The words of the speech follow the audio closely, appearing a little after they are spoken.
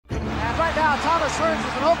now. Thomas Hearns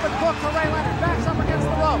is an open book for Ray Leonard. Backs up against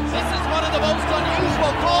the ropes. This is one of the most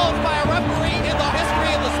unusual calls by a referee in the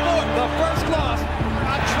history of the sport. The first loss.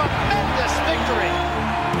 A tremendous victory.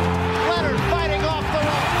 Leonard fighting off the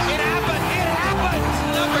ropes. It happened. It happened.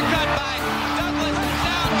 Uppercut by Douglas.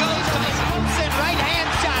 Down goes Tyson. Wilson. Right hand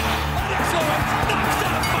shot. Excellent. Knocks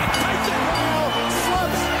out by Tyson.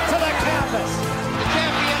 Slumps to the canvas. The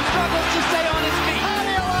champion struggles to stay on his feet. How do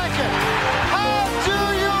you like it? How do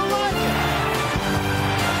you like it?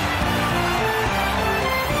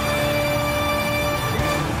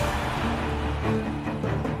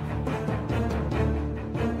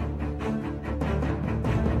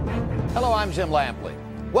 Hello, I'm Jim Lampley.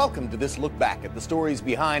 Welcome to this look back at the stories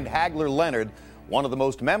behind Hagler Leonard, one of the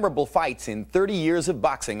most memorable fights in 30 years of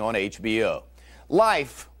boxing on HBO.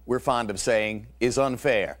 Life, we're fond of saying, is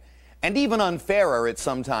unfair. And even unfairer it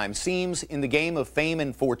sometimes seems in the game of fame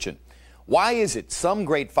and fortune. Why is it some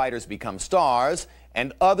great fighters become stars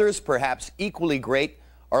and others, perhaps equally great,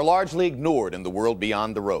 are largely ignored in the world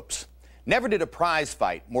beyond the ropes? Never did a prize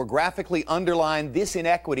fight more graphically underline this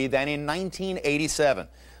inequity than in 1987,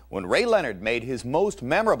 when Ray Leonard made his most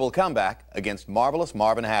memorable comeback against marvelous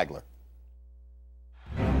Marvin Hagler.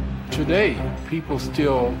 Today, people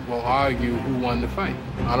still will argue who won the fight.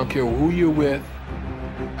 I don't care who you're with.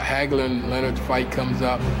 A Hagler and Leonard fight comes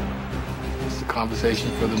up. It's the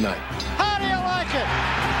conversation for the night. How do you like it?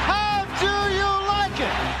 How do you like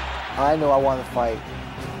it? I know I won the fight.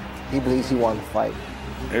 He believes he won the fight.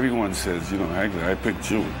 Everyone says, you know, Hagler, I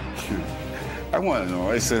picked you. I want to know.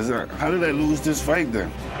 I says, how did I lose this fight then?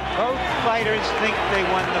 Both fighters think they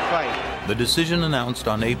won the fight. The decision announced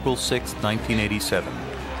on April 6, 1987,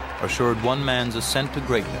 assured one man's ascent to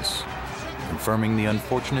greatness, confirming the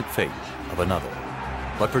unfortunate fate of another.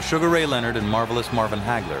 But for Sugar Ray Leonard and marvelous Marvin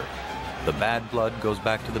Hagler, the bad blood goes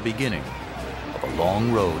back to the beginning of a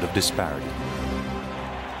long road of disparity.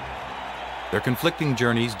 Their conflicting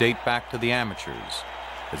journeys date back to the amateurs,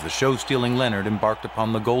 as the show-stealing Leonard embarked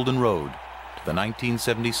upon the golden road to the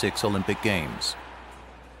 1976 Olympic Games.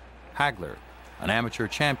 Hagler, an amateur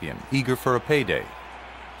champion eager for a payday,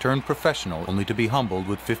 turned professional only to be humbled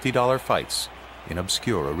with $50 fights in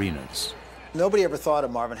obscure arenas. Nobody ever thought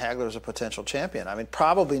of Marvin Hagler as a potential champion. I mean,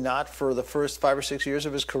 probably not for the first 5 or 6 years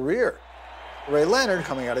of his career. Ray Leonard,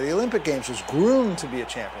 coming out of the Olympic Games, was groomed to be a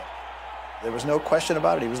champion. There was no question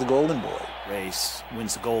about it. He was the golden boy. Ray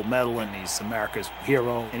wins the gold medal, and he's America's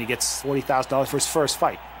hero, and he gets $40,000 for his first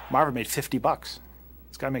fight. Marvin made $50.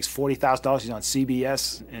 This guy makes $40,000. He's on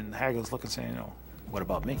CBS, and Hagler's looking, saying, you know, what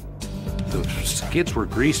about me? The skids were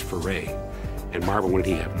greased for Ray, and Marvin, what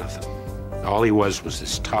did he have? Nothing. All he was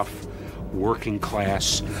this tough, working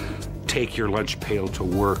class, take your lunch pail to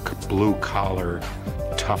work, blue collar,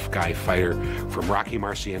 tough guy fighter from Rocky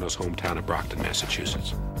Marciano's hometown of Brockton,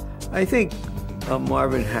 Massachusetts. I think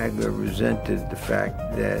Marvin Hagler resented the fact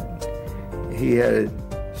that he had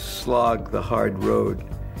to slog the hard road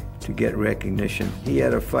to get recognition. He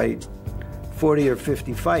had to fight 40 or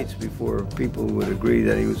 50 fights before people would agree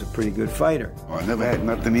that he was a pretty good fighter. Well, I never had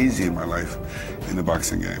nothing easy in my life in the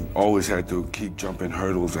boxing game. Always had to keep jumping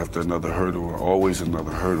hurdles after another hurdle, or always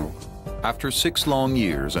another hurdle. After 6 long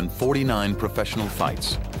years and 49 professional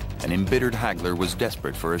fights, an embittered Hagler was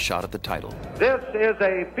desperate for a shot at the title. This is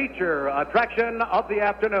a feature attraction of the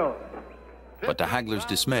afternoon. But to Hagler's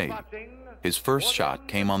dismay, his first shot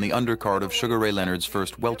came on the undercard of Sugar Ray Leonard's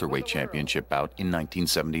first welterweight championship bout in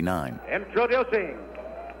 1979. Introducing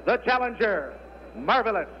the challenger,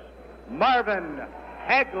 marvelous Marvin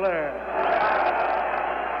Hagler.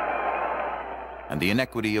 And the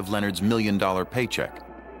inequity of Leonard's $1 million paycheck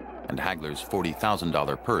and Hagler's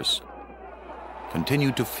 $40,000 purse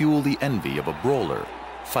continued to fuel the envy of a brawler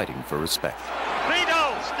fighting for respect.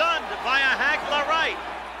 Vito stunned by a Hagler right.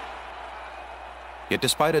 Yet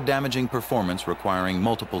despite a damaging performance requiring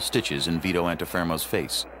multiple stitches in Vito Antifermo's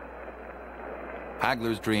face,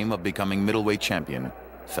 Hagler's dream of becoming middleweight champion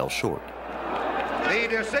fell short. The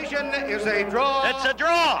decision is a draw. It's a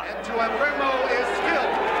draw. And Antifermo is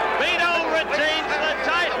skilled. Vito retains the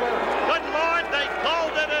title. Good Lord, they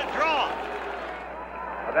called it a draw.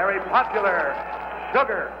 A very popular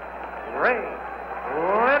Sugar Ray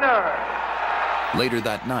Leonard. Later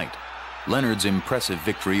that night, Leonard's impressive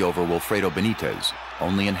victory over Wilfredo Benitez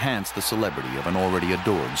only enhanced the celebrity of an already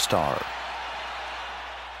adored star.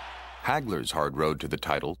 Hagler's hard road to the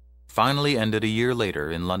title finally ended a year later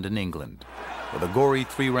in London, England, with a gory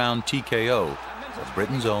 3-round TKO of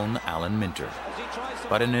Britain's own Alan Minter.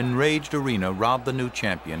 But an enraged arena robbed the new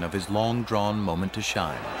champion of his long-drawn moment to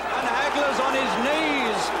shine. And Hagler's on his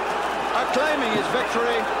knees, acclaiming his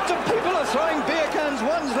victory. Some people are throwing beer cans.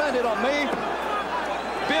 One's landed on me.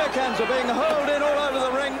 Beer cans are being hurled in all over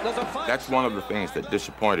the ring. There's a fight. That's one of the things that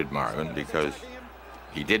disappointed Marvin, because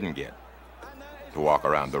he didn't get to walk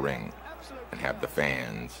around the ring and have the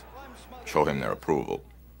fans show him their approval.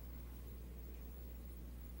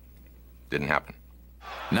 Didn't happen.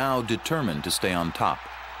 Now determined to stay on top,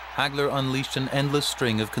 Hagler unleashed an endless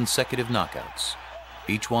string of consecutive knockouts,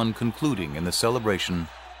 each one concluding in the celebration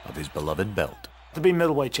of his beloved belt. To be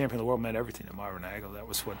middleweight champion of the world meant everything to Marvin Hagler. That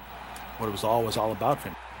was what it was always all about for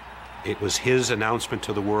him. It was his announcement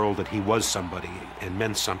to the world that he was somebody and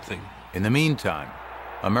meant something. In the meantime,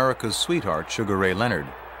 America's sweetheart, Sugar Ray Leonard,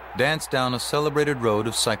 danced down a celebrated road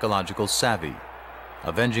of psychological savvy,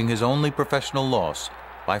 avenging his only professional loss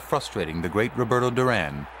by frustrating the great Roberto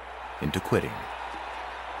Duran into quitting.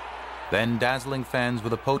 Then dazzling fans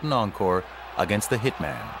with a potent encore against the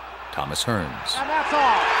hitman, Thomas Hearns. And that's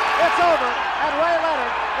all. It's over, and Ray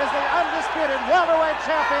Leonard is the undisputed welterweight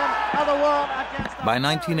champion of the world against the... By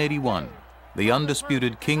 1981, the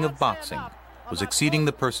undisputed king of boxing was exceeding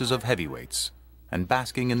the purses of heavyweights and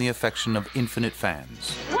basking in the affection of infinite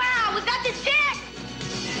fans. Wow, was that the fist?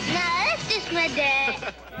 No, that's just my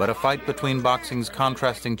dad. But a fight between boxing's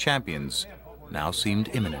contrasting champions now seemed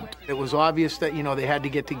imminent. It was obvious that, they had to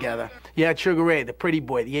get together. You had Sugar Ray, the pretty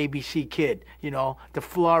boy, the ABC kid, the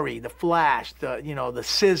flurry, the flash, the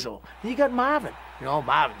sizzle. And you got Marvin,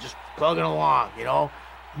 Marvin just plugging along,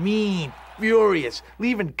 mean, furious,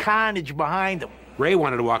 leaving carnage behind him. Ray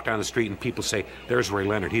wanted to walk down the street and people say, there's Ray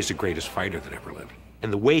Leonard, he's the greatest fighter that ever lived.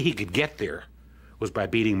 And the way he could get there was by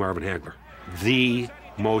beating Marvin Hagler, the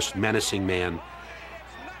most menacing man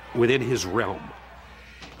within his realm.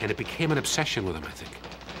 And it became an obsession with him, I think.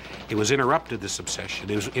 It was interrupted, this obsession.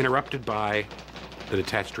 It was interrupted by the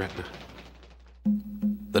detached retina.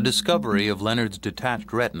 The discovery of Leonard's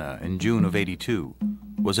detached retina in June of '82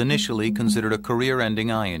 was initially considered a career-ending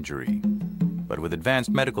eye injury. But with advanced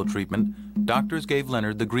medical treatment, doctors gave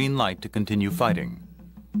Leonard the green light to continue fighting.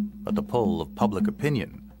 But the pull of public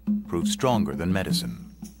opinion proved stronger than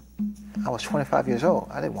medicine. I was 25 years old.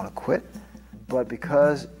 I didn't want to quit. But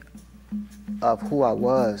because of who I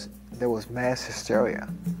was, there was mass hysteria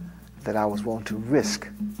that I was willing to risk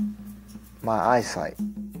my eyesight.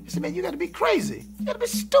 He said, man, you got to be crazy. You got to be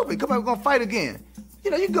stupid. Come on, we're going to fight again.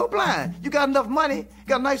 You can go blind. You got enough money,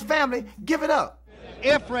 got a nice family, give it up.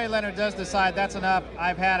 If Ray Leonard does decide that's enough,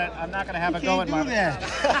 I've had it, I'm not going to have a go at Marvin.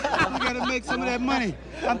 You got to make some of that money.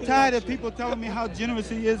 I'm tired of people telling me how generous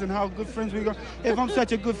he is and how good friends we are. If I'm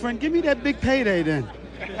such a good friend, give me that big payday then.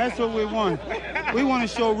 That's what we want. We want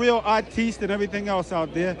to show real artists and everything else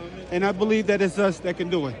out there, and I believe that it's us that can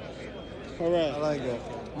do it. All right. I like that.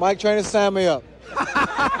 Mike trying to sign me up.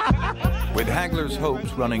 With Hagler's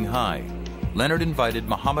hopes running high, Leonard invited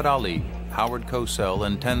Muhammad Ali, Howard Cosell,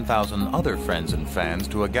 and 10,000 other friends and fans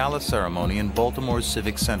to a gala ceremony in Baltimore's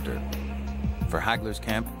Civic Center. For Hagler's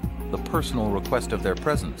camp, the personal request of their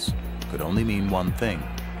presence could only mean one thing.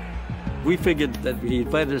 We figured that he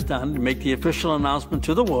invited us down to make the official announcement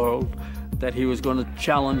to the world that he was going to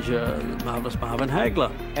challenge marvelous Marvin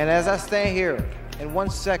Hagler. And as I stand here, in 1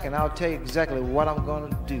 second, I'll tell you exactly what I'm going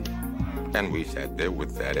to do. And we sat there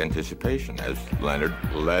with that anticipation as Leonard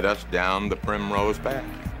led us down the primrose path.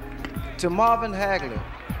 To Marvin Hagler,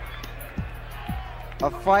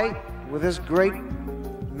 a fight with this great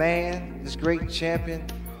man, this great champion,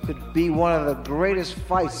 could be one of the greatest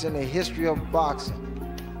fights in the history of boxing.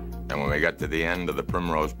 And when we got to the end of the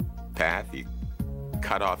primrose path, he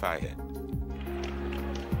cut off our head.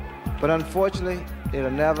 But unfortunately, it'll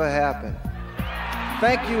never happen.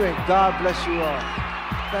 Thank you, and God bless you all.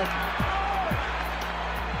 Thank you.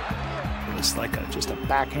 It was like just a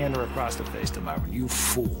backhander across the face to Marvin. You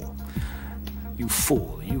fool. You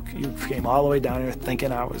fool. You came all the way down here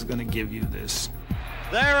thinking I was going to give you this.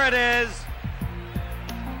 There it is.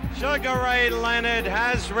 Sugar Ray Leonard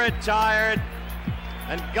has retired.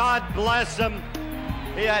 And God bless him,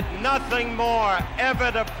 he had nothing more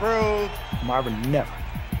ever to prove. Marvin never,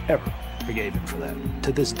 ever forgave him for that.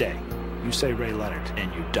 To this day, you say Ray Leonard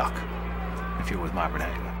and you duck if you're with Marvin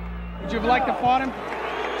Hagler. Would you have liked to fight him?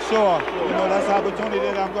 Sure. That's an opportunity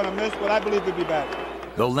that I'm going to miss, but I believe he'll be back.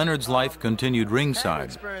 Though Leonard's life continued ringside,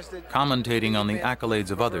 commentating on the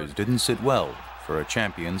accolades of others didn't sit well for a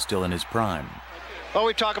champion still in his prime. Well,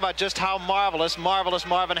 we talk about just how marvelous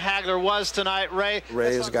Marvin Hagler was tonight, Ray.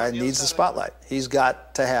 Ray is a guy who needs the spotlight. He's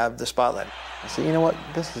got to have the spotlight. I said, you know what,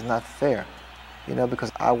 this is not fair, because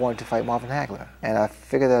I wanted to fight Marvin Hagler. And I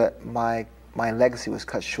figured that my legacy was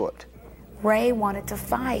cut short. Ray wanted to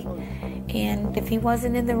fight. And if he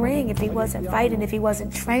wasn't in the ring, if he wasn't fighting, if he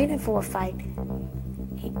wasn't training for a fight,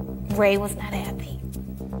 Ray was not happy.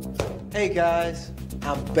 Hey guys,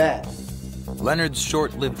 I'm back. Leonard's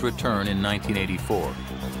short-lived return in 1984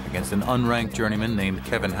 against an unranked journeyman named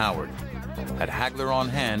Kevin Howard had Hagler on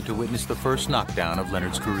hand to witness the first knockdown of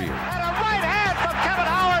Leonard's career. And a right hand from Kevin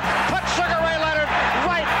Howard put Sugar Ray Leonard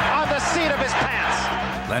right on the seat of his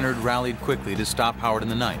pants. Leonard rallied quickly to stop Howard in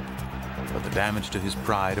the ninth, but the damage to his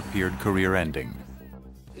pride appeared career-ending.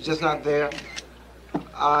 It's just not there.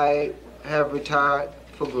 I have retired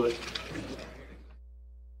for good.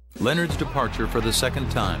 Leonard's departure for the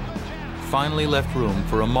second time finally left room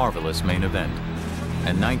for a marvelous main event,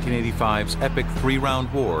 and 1985's epic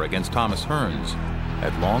three-round war against Thomas Hearns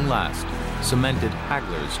at long last cemented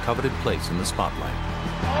Hagler's coveted place in the spotlight.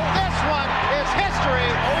 This one is history.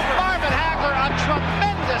 Marvin Hagler, a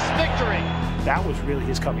tremendous victory. That was really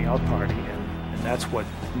his coming out party, and that's what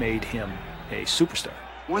made him a superstar.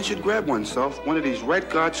 One should grab oneself one of these Red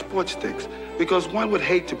Guard sports sticks because one would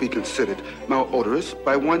hate to be considered malodorous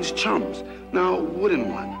by one's chums. Now, wouldn't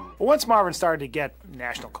one? But once Marvin started to get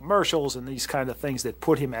national commercials and these kind of things that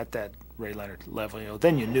put him at that Ray Leonard level, you know,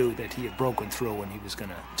 then you knew that he had broken through and he was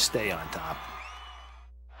going to stay on top.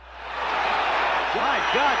 My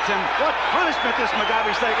God, Tim, what punishment this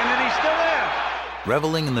Mugabe's taking, and he's still there.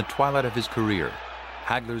 Reveling in the twilight of his career,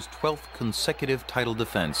 Hagler's 12th consecutive title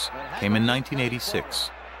defense came in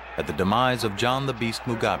 1986 at the demise of John the Beast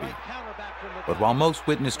Mugabe. But while most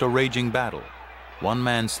witnessed a raging battle, one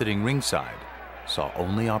man sitting ringside saw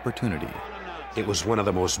only opportunity. It was one of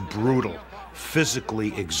the most brutal,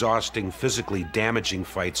 physically exhausting, physically damaging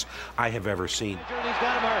fights I have ever seen. He's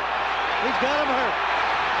got him hurt. He's got him hurt.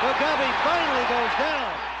 Mugabe finally goes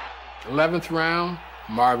down. 11th round,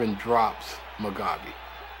 Marvin drops Mugabe.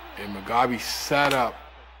 And Mugabe sat up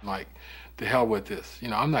like, to hell with this. You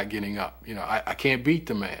know, I'm not getting up. You know, I can't beat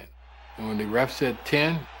the man. And when the ref said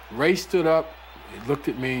 10, Ray stood up, he looked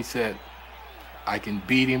at me and said, I can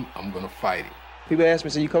beat him, I'm going to fight him. People ask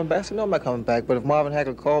me, so you coming back? I said, no, I'm not coming back. But if Marvin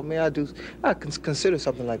Hagler called me, I consider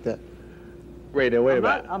something like that. Ray, then wait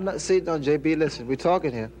about it. I'm not saying, no, JB, listen, we're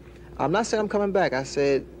talking here. I'm not saying I'm coming back. I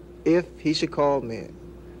said, if he should call me,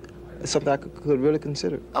 it's something I could really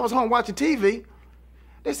consider. I was home watching TV.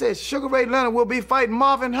 They said Sugar Ray Leonard will be fighting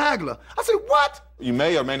Marvin Hagler. I said, what? You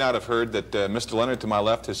may or may not have heard that Mr. Leonard to my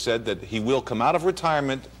left has said that he will come out of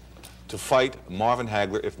retirement to fight Marvin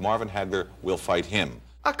Hagler if Marvin Hagler will fight him.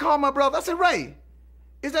 I called my brother. I said, Ray,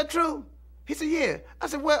 is that true? He said, yeah. I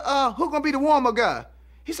said, well, who's going to be the warm-up guy?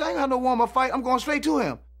 He said, I ain't got no warm-up fight. I'm going straight to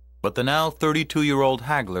him. But the now 32-year-old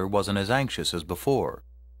Hagler wasn't as anxious as before.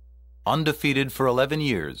 Undefeated for 11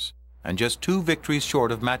 years, and just 2 victories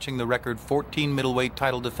short of matching the record 14 middleweight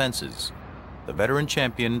title defenses, the veteran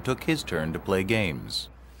champion took his turn to play games.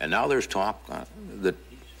 And now there's talk that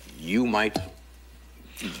you might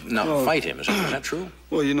not fight him. Is that true?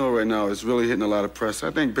 Well, you know, right now it's really hitting a lot of press.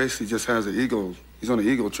 I think basically just has an ego. He's on an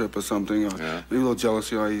ego trip or something. Maybe a little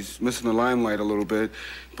jealousy, or he's missing the limelight a little bit.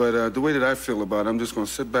 But the way that I feel about it, I'm just going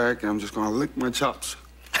to sit back and I'm just going to lick my chops.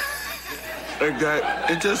 Like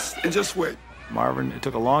that, and just wait. Marvin, it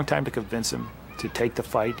took a long time to convince him to take the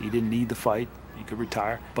fight. He didn't need the fight. He could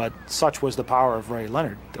retire. But such was the power of Ray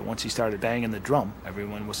Leonard that once he started banging the drum,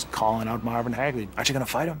 everyone was calling out Marvin Hagler. Aren't you going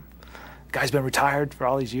to fight him? The guy's been retired for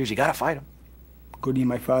all these years. You got to fight him. Good to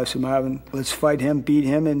my father said, Marvin, let's fight him, beat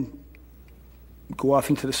him, and go off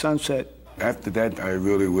into the sunset. After that, I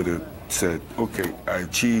really would have said, okay, I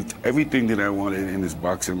achieved everything that I wanted in this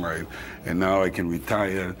boxing life, and now I can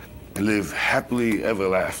retire and live happily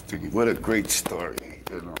ever after. What a great story,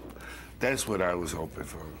 you know. That's what I was hoping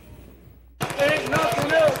for. Ain't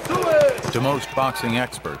nothing else to it. To most boxing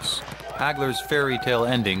experts, Hagler's fairy tale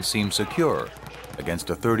ending seemed secure against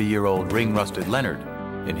a 30-year-old ring-rusted Leonard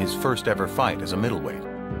in his first ever fight as a middleweight.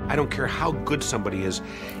 I don't care how good somebody is,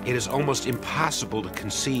 it is almost impossible to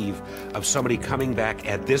conceive of somebody coming back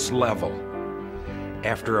at this level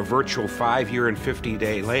after a virtual 5-year and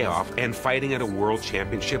 50-day layoff and fighting at a world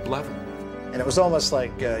championship level. And it was almost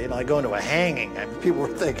like, like going to a hanging. I mean, people were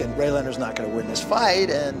thinking Ray Leonard's not going to win this fight,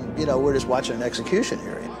 and, we're just watching an execution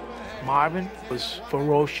here. Marvin was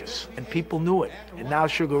ferocious, and people knew it. And now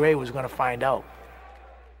Sugar Ray was going to find out.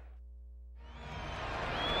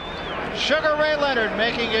 Sugar Ray Leonard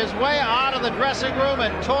making his way out of the dressing room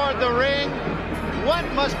and toward the ring. What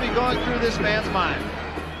must be going through this man's mind?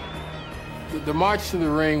 The march to the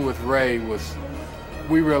ring with Ray was,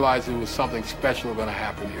 we realized it was something special going to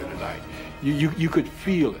happen here tonight. You could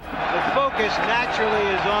feel it. The focus naturally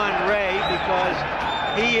is on Ray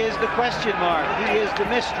because he is the question mark. He is the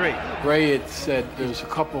mystery. Ray had said there's a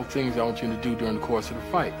couple of things I want you to do during the course of the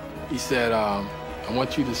fight. He said, I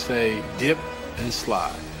want you to say dip and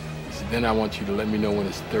slide. He said, then I want you to let me know when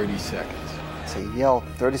it's 30 seconds. Say, yell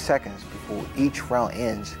 30 seconds before each round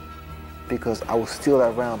ends, because I was still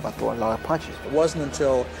that round by throwing a lot of punches. It wasn't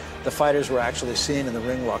until the fighters were actually seen and the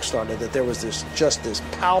ring walk started that there was just this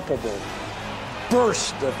palpable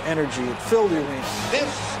burst of energy. It filled the arena.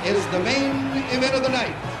 This is the main event of the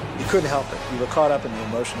night. You couldn't help it. You were caught up in the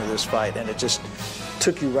emotion of this fight, and it just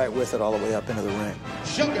took you right with it all the way up into the ring.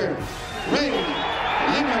 Sugar Ray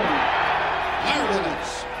Leonard,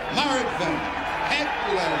 Marvin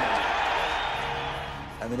Hagler.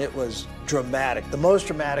 I mean, it was dramatic, the most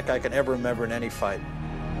dramatic I can ever remember in any fight.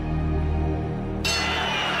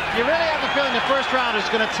 You really have the feeling the first round is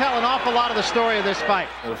going to tell an awful lot of the story of this fight.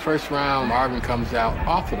 The first round, Marvin comes out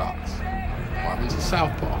orthodox. Marvin's a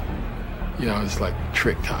southpaw. You know, it's like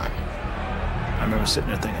trick time. I remember sitting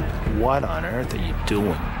there thinking, what on earth are you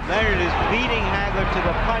doing? Leonard is beating Hagler to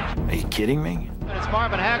the punch. Are you kidding me? And it's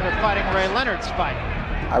Marvin Hagler fighting Ray Leonard's fight.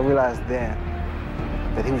 I realized then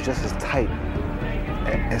that he was just as tight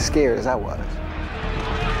and scared as I was.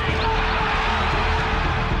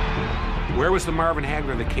 Where was the Marvin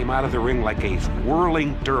Hagler that came out of the ring like a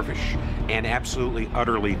whirling dervish and absolutely,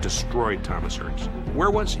 utterly destroyed Thomas Hearns? Where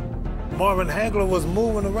was he? Marvin Hagler was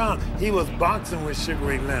moving around. He was boxing with Sugar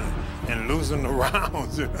Ray Leonard and losing the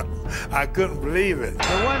rounds, you know. I couldn't believe it.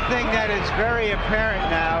 The one thing that is very apparent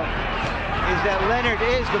now is that Leonard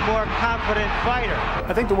is the more confident fighter.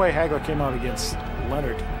 I think the way Hagler came out against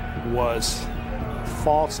Leonard was a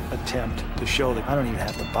false attempt to show that I don't even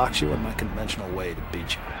have to box you in my conventional way to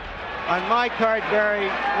beat you. On my card, Barry,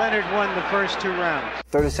 Leonard won the first 2 rounds.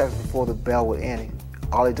 30 seconds before the bell would end,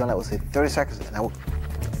 all he done that was say 30 seconds, and I would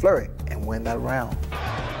flurry and win that round. 30!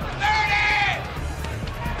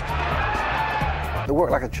 It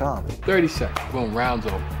worked like a charm. 30 seconds, boom, round's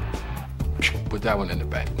over. Put that one in the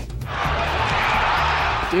bank.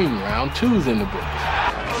 Ding, round 2's in the books.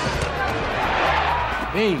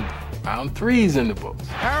 Ding, round 3's in the books.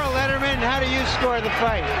 Harold Letterman, how do you score the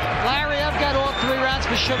fight? Larry, I've got all 3 rounds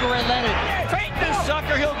for Sugar Ray Leonard. Fake this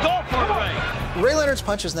sucker, he'll go for it, Ray. Ray Leonard's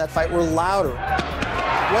punches in that fight were louder.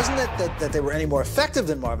 It wasn't that they were any more effective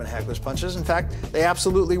than Marvin Hagler's punches. In fact, they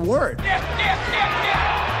absolutely weren't.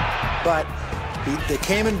 But they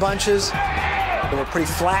came in bunches. They were pretty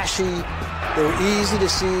flashy. They were easy to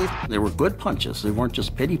see. They were good punches. They weren't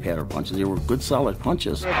just pity-patter punches. They were good, solid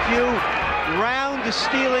punches. A few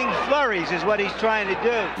round-stealing flurries is what he's trying to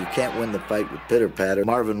do. You can't win the fight with pitter-patter.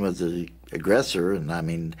 Marvin was the aggressor, and I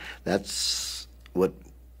mean, that's what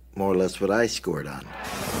more or less what I scored on.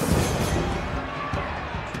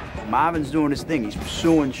 Marvin's doing his thing. He's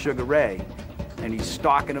pursuing Sugar Ray, and he's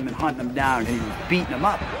stalking him and hunting him down, and he's beating him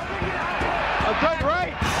up. A good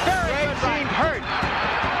right. Very good right. Hurt.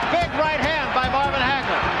 Big right hand by Marvin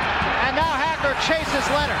Hagler. And now Hagler chases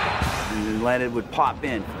Leonard. And then Leonard would pop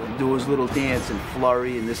in, do his little dance and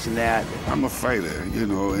flurry and this and that. I'm a fighter, you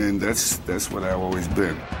know, and that's what I've always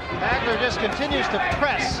been. Hagler just continues to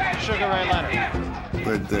press Sugar Ray Leonard.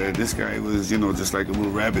 But this guy was, you know, just like a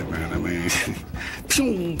little rabbit, man. I mean,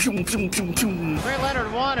 pew, pew, pew, pew, pew. Ray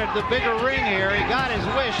Leonard wanted the bigger ring here. He got his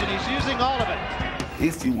wish, and he's using all of it.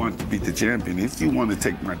 If you want to be the champion, if you want to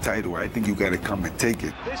take my title, I think you got to come and take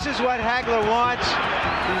it. This is what Hagler wants.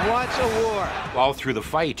 He wants a war. All through the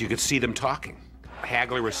fight, you could see them talking.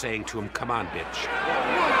 Hagler was saying to him, "Come on, bitch."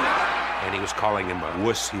 And he was calling him a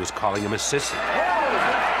wuss. He was calling him a sissy.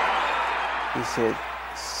 He said,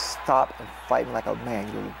 "Stop and fight me like a man,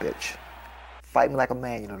 you little bitch. Fight me like a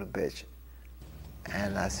man, you little bitch."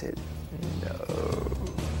 And I said, "No."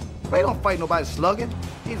 Ray don't fight nobody slugging.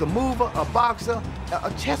 He's a mover, a boxer, a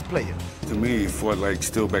chess player. To me, he fought like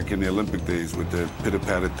still back in the Olympic days with the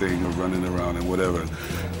pitter-patter thing of running around and whatever.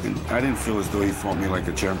 And I didn't feel as though he fought me like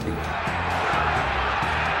a champion.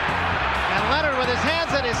 And Leonard with his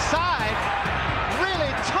hands at his side,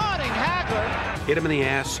 really taunting Hagler. Hit him in the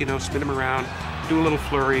ass, you know, spin him around, do a little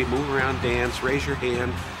flurry, move around, dance, raise your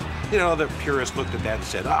hand. You know, the purist looked at that and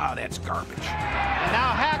said, "Ah, that's garbage." And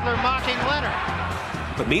now Hagler mocking Leonard.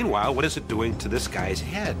 But meanwhile, what is it doing to this guy's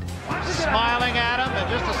head? Smiling at him and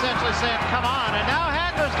just essentially saying, "Come on." And now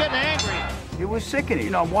Hagler's getting angry. It was sickening.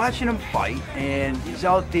 You know, I'm watching him fight, and he's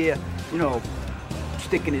out there, you know,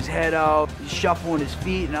 sticking his head out, shuffling his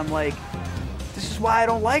feet, and I'm like, this is why I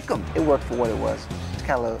don't like him. It worked for what it was. It's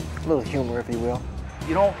kind of a little humor, if you will.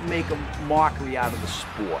 You don't make a mockery out of the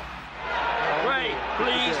sport. Ray,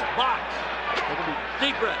 please, box.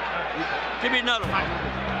 Deep breath. Give me another one.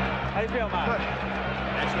 How do you feel, man?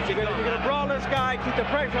 You're going to brawl this guy, keep the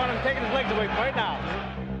pressure on him, taking his legs away right now.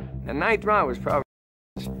 The 9th round was probably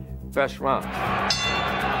his best round.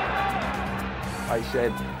 I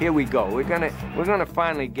said, "Here we go. We're gonna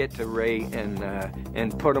finally get to Ray and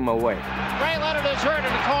put him away." Ray Leonard is hurt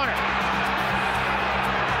in the corner.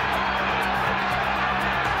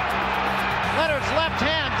 left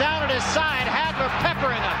hand down at his side. Hagler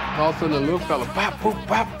peppering him. All of a sudden, the little fella, bop, boop,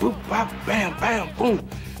 bop, boop, bop, bam, bam, boom,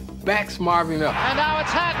 backs Marvin up. And now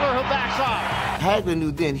it's Hagler who backs off. Hagler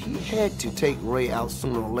knew then he had to take Ray out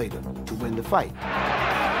sooner or later to win the fight.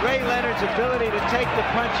 Ray Leonard's ability to take the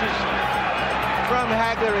punches from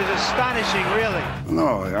Hagler is astonishing, really.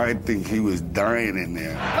 No, I think he was dying in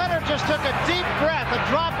there. Leonard just took a deep breath and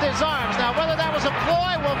dropped his arms. Now, whether that was a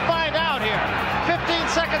ploy, we'll find out here. 15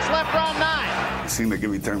 seconds left, round 9. It seemed like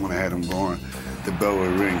every time when I had him going, the bell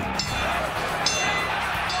would ring.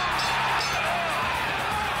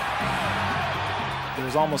 There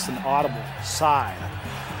was almost an audible sigh.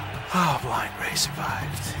 Oh, Blind Ray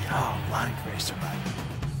survived. Oh, Blind Ray survived.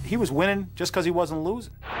 He was winning just because he wasn't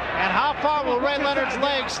losing. And how far will Ray Leonard's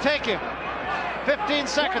legs take him? 15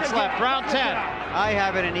 seconds left, round 10. I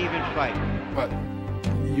have it an even fight. But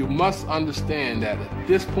you must understand that at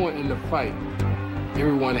this point in the fight,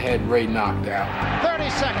 everyone had Ray knocked out. 30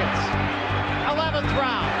 seconds. 11th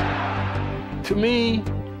round. To me,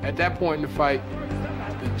 at that point in the fight,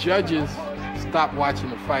 the judges stopped watching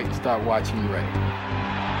the fight and started watching Ray.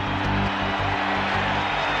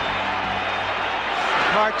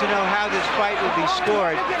 Hard to know how this fight would be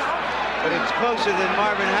scored, but it's closer than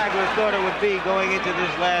Marvin Hagler thought it would be going into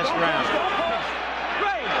this last round.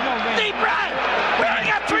 Ray, deep breath. We only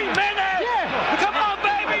got 3 minutes. Yeah. Come on,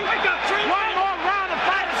 baby. We got 3 minutes. One more round, the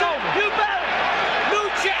fight is over. You better. New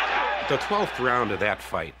champion. The 12th round of that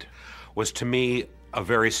fight was, to me, a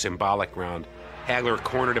very symbolic round. Hagler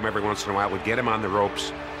cornered him every once in a while, would get him on the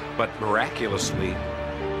ropes, but miraculously,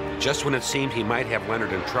 just when it seemed he might have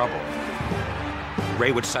Leonard in trouble,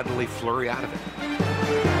 Ray would suddenly flurry out of it.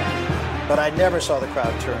 But I never saw the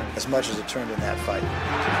crowd turn as much as it turned in that fight.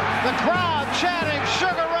 The crowd chanting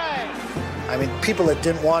Sugar Ray. I mean, people that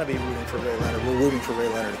didn't want to be rooting for Ray Leonard were rooting for Ray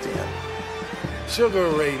Leonard at the end. Sugar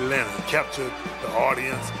Ray Leonard captured the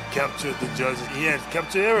audience, captured the judges. He had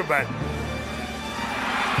captured everybody.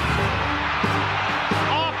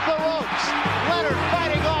 Off the ropes. Leonard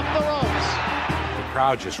fighting off the ropes. The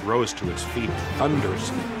crowd just rose to its feet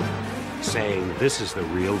thunderously, saying, this is the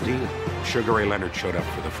real deal. Sugar Ray Leonard showed up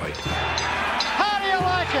for the fight. How do you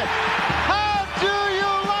like it? How do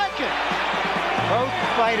you like it? Both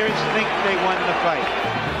fighters think they won the fight.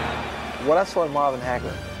 What I saw in Marvin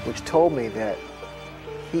Hagler, which told me that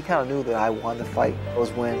he kind of knew that I won the fight,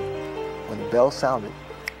 was when the bell sounded,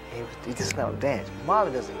 he just kind of danced.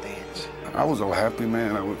 Marvin doesn't dance. I was all happy,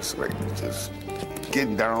 man. I was like just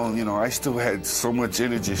getting down, you know. I still had so much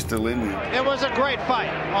energy still in me. It was a great fight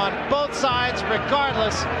on both sides,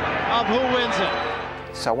 regardless of who wins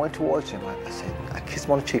it. So I went towards him. I said, I kissed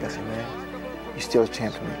him on the cheek. I said, man, you're still a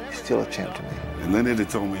champ to me. You're still a champ to me. And Leonard had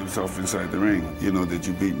told me himself inside the ring, you know, that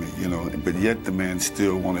you beat me, you know. But yet the man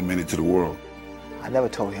still wanted me to the world. I never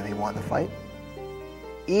told him he won the fight.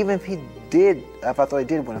 Even if he did, if I thought he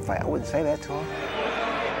did win the fight, I wouldn't say that to him.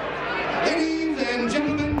 Ladies and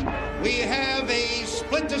gentlemen, we have a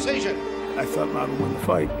split decision. I thought Marvin won the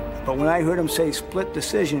fight. But when I heard him say split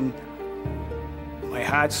decision, my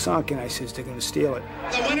heart sunk and I said, they're going to steal it.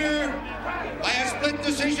 The winner by a split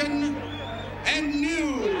decision and new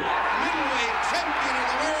middleweight champion of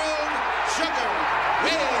the world, Sugar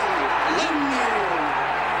Ray Leonard.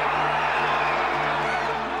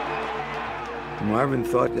 Marvin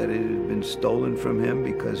thought that it had been stolen from him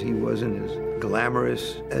because he wasn't as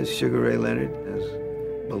glamorous as Sugar Ray Leonard, as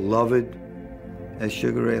beloved as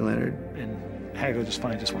Sugar Ray Leonard. And Hagler just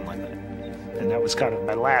finally just went like that. And that was kind of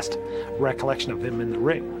my last recollection of him in the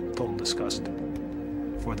ring. Total disgust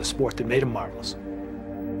for the sport that made him marvelous.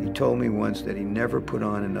 He told me once that he never put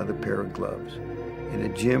on another pair of gloves in a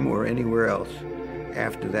gym or anywhere else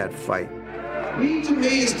after that fight. He, to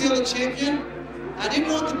me, is still a champion. I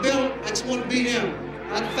didn't want the belt, I just want to beat him.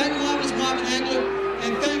 I thank Marvin Hagler,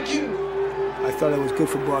 and thank you. I thought it was good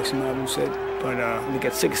for boxing, Marvin said, but they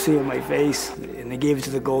got sick of seeing my face, and they gave it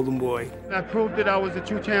to the Golden Boy. I proved that I was a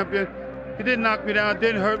true champion. He didn't knock me down,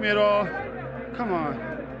 didn't hurt me at all. Come on.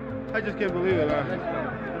 I just can't believe it.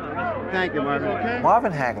 Thank you, Marvin. Okay?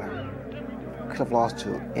 Marvin Hagler could have lost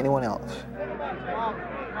to anyone else,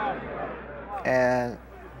 and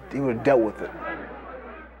he would have dealt with it.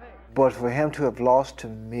 But for him to have lost to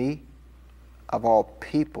me, of all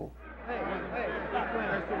people.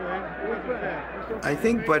 I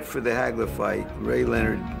think but for the Hagler fight, Ray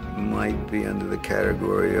Leonard might be under the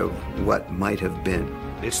category of what might have been.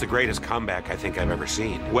 It's the greatest comeback I think I've ever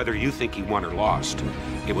seen. Whether you think he won or lost,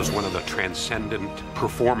 it was one of the transcendent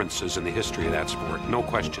performances in the history of that sport. No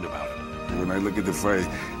question about it. When I look at the fight,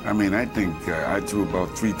 I mean, I think I threw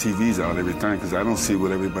about 3 TVs out every time because I don't see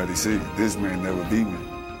what everybody sees. This man never beat me.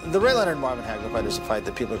 The Ray Leonard and Marvin Hagler fight is a fight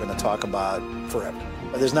that people are going to talk about forever.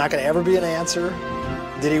 There's not going to ever be an answer.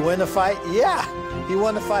 Did he win the fight? Yeah, he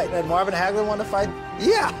won the fight. And Marvin Hagler won the fight?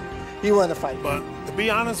 Yeah, he won the fight. But to be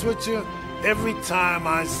honest with you, every time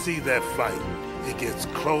I see that fight, it gets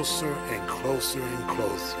closer and closer and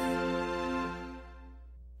closer.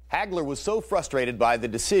 Hagler was so frustrated by the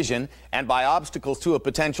decision and by obstacles to a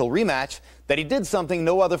potential rematch that he did something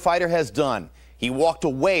no other fighter has done. He walked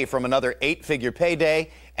away from another 8-figure payday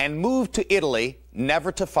and moved to Italy,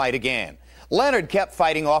 never to fight again. Leonard kept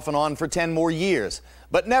fighting off and on for 10 more years,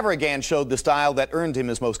 but never again showed the style that earned him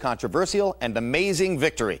his most controversial and amazing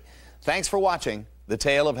victory. Thanks for watching The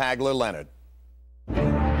Tale of Hagler Leonard.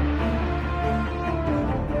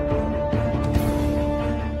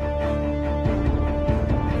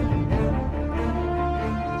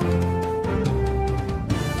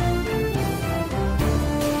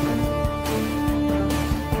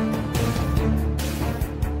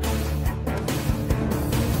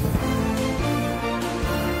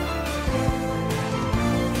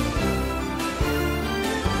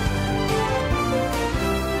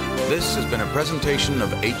 This has been a presentation of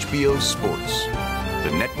HBO Sports,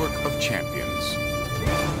 the network of champions.